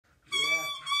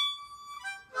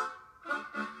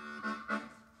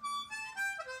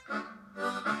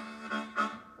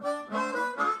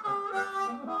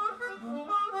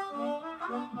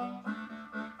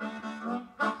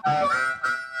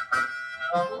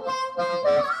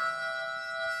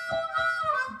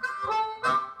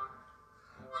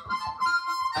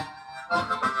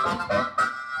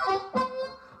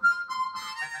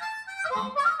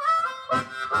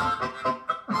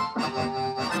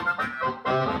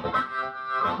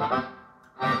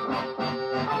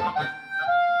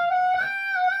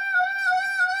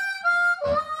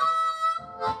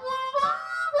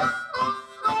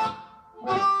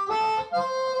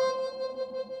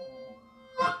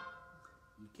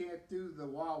You can't do the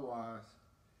wah-wahs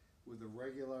with a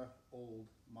regular old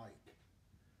mic.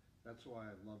 That's why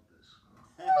I love this.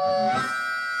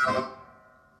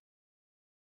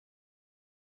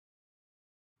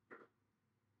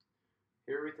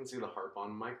 Here we can see the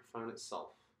Harp-On microphone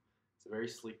itself. It's a very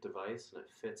sleek device and it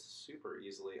fits super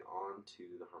easily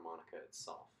onto the harmonica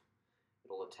itself.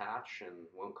 It'll attach and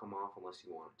won't come off unless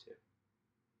you want it to.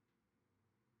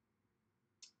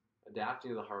 Adapting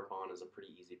to the Harp-On is a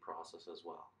pretty easy process as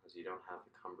well, as you don't have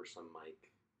the cumbersome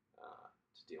mic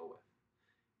to deal with.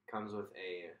 It comes with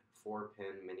a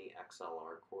 4-pin mini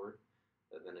XLR cord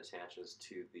that then attaches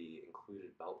to the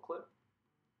included belt clip.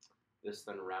 This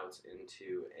then routes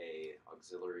into a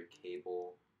auxiliary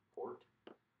cable port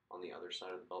on the other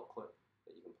side of the belt clip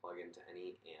that you can plug into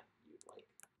any amp you'd like.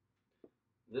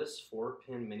 This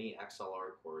 4-pin mini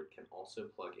XLR cord can also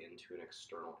plug into an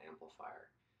external amplifier.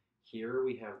 Here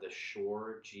we have the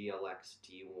Shure GLX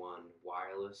D1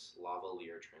 wireless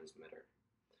lavalier transmitter.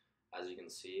 As you can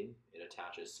see, it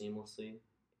attaches seamlessly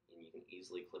and you can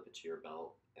easily clip it to your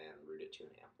belt and route it to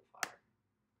an amplifier.